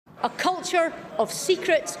a culture of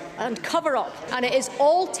secret and cover-up, and it is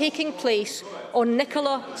all taking place on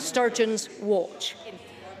Nicola Sturgeon's watch.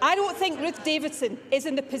 I don't think Ruth Davidson is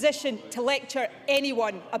in the position to lecture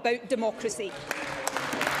anyone about democracy.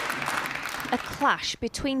 A clash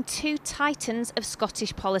between two titans of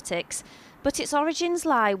Scottish politics, but its origins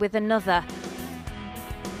lie with another.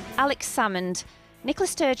 Alex Salmond, Nicola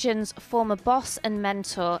Sturgeon's former boss and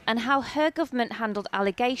mentor, and how her government handled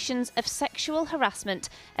allegations of sexual harassment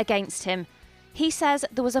against him. He says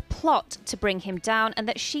there was a plot to bring him down and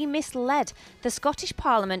that she misled the Scottish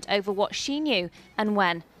Parliament over what she knew and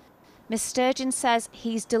when. Ms Sturgeon says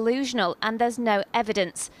he's delusional and there's no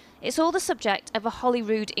evidence. It's all the subject of a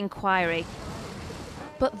Holyrood inquiry.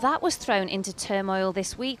 But that was thrown into turmoil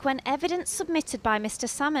this week when evidence submitted by Mr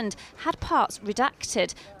Salmond had parts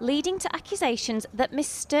redacted, leading to accusations that Ms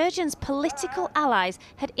Sturgeon's political allies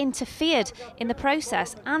had interfered in the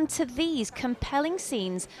process, and to these compelling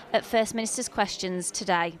scenes at First Minister's questions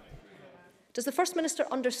today. Does the First Minister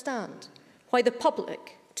understand why to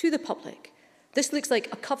the public, this looks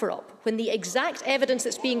like a cover-up when the exact evidence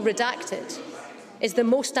that's being redacted is the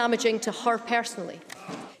most damaging to her personally?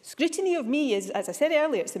 Scrutiny of me is, as I said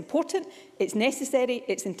earlier, it's important, it's necessary,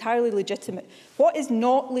 it's entirely legitimate. What is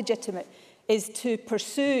not legitimate is to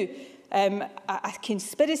pursue a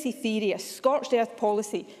conspiracy theory, a scorched earth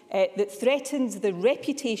policy that threatens the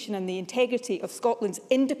reputation and the integrity of Scotland's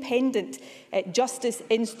independent justice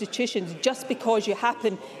institutions just because you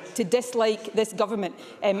happen to dislike this government,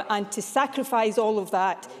 and to sacrifice all of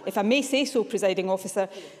that, if I may say so, Presiding Officer,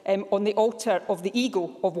 on the altar of the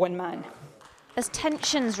ego of one man. As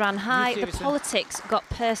tensions ran high, the politics got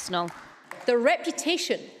personal. The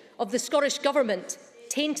reputation of the Scottish Government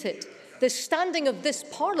tainted, the standing of this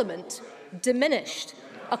Parliament diminished,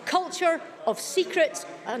 a culture of secret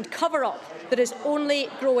and cover-up that is only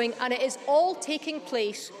growing, and it is all taking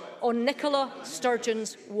place on Nicola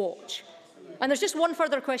Sturgeon's watch. And there's just one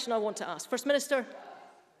further question I want to ask. First Minister,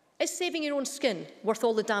 is saving your own skin worth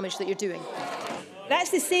all the damage that you're doing?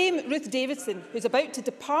 That's the same Ruth Davidson who's about to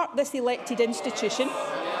depart this elected institution,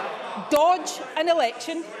 dodge an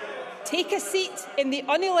election, take a seat in the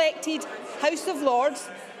unelected House of Lords,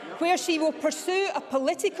 where she will pursue a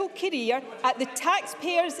political career at the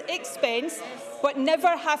taxpayers' expense, but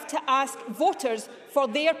never have to ask voters for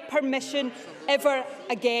their permission ever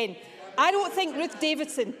again. I don't think Ruth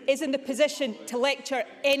Davidson is in the position to lecture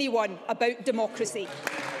anyone about democracy.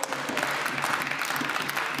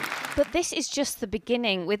 But this is just the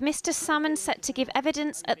beginning, with Mr Salmond set to give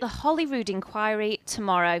evidence at the Holyrood inquiry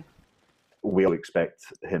tomorrow. We'll expect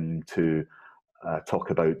him to talk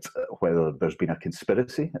about whether there's been a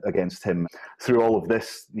conspiracy against him. Through all of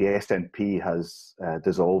this, the SNP has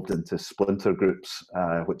dissolved into splinter groups,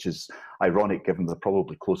 which is ironic given they're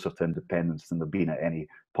probably closer to independence than they've been at any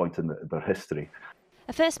point in their history.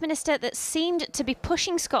 A First Minister that seemed to be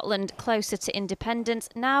pushing Scotland closer to independence,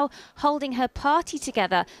 now holding her party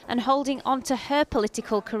together and holding on to her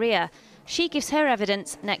political career. She gives her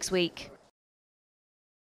evidence next week.